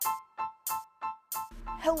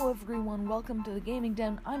Hello everyone, welcome to the Gaming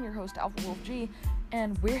Den. I'm your host Alpha Wolf G,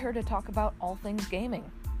 and we're here to talk about all things gaming.